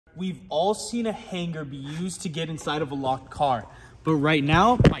We've all seen a hanger be used to get inside of a locked car. But right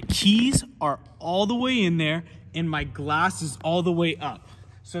now, my keys are all the way in there and my glass is all the way up.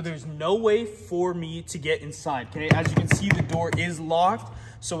 So there's no way for me to get inside, okay? As you can see, the door is locked.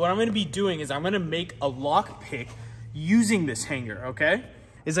 So what I'm gonna be doing is I'm gonna make a lock pick using this hanger, okay?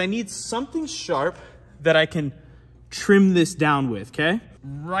 I need something sharp that I can trim this down with, okay?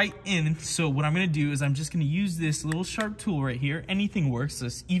 Right in. So what I'm gonna do is I'm just gonna use this little sharp tool right here. Anything works, so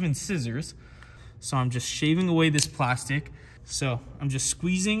even scissors. So I'm just shaving away this plastic. So I'm just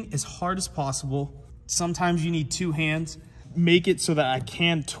squeezing as hard as possible. Sometimes you need 2 hands. Make it so that I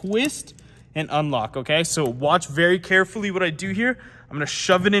can twist and unlock, okay? So watch very carefully what I do here. I'm gonna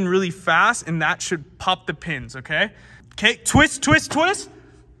shove it in really fast and that should pop the pins, okay? Okay, twist, twist, twist.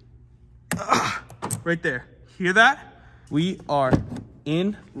 Right there, hear that? We are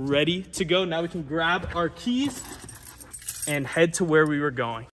in, ready to go. Now we can grab our keys and head to where we were going.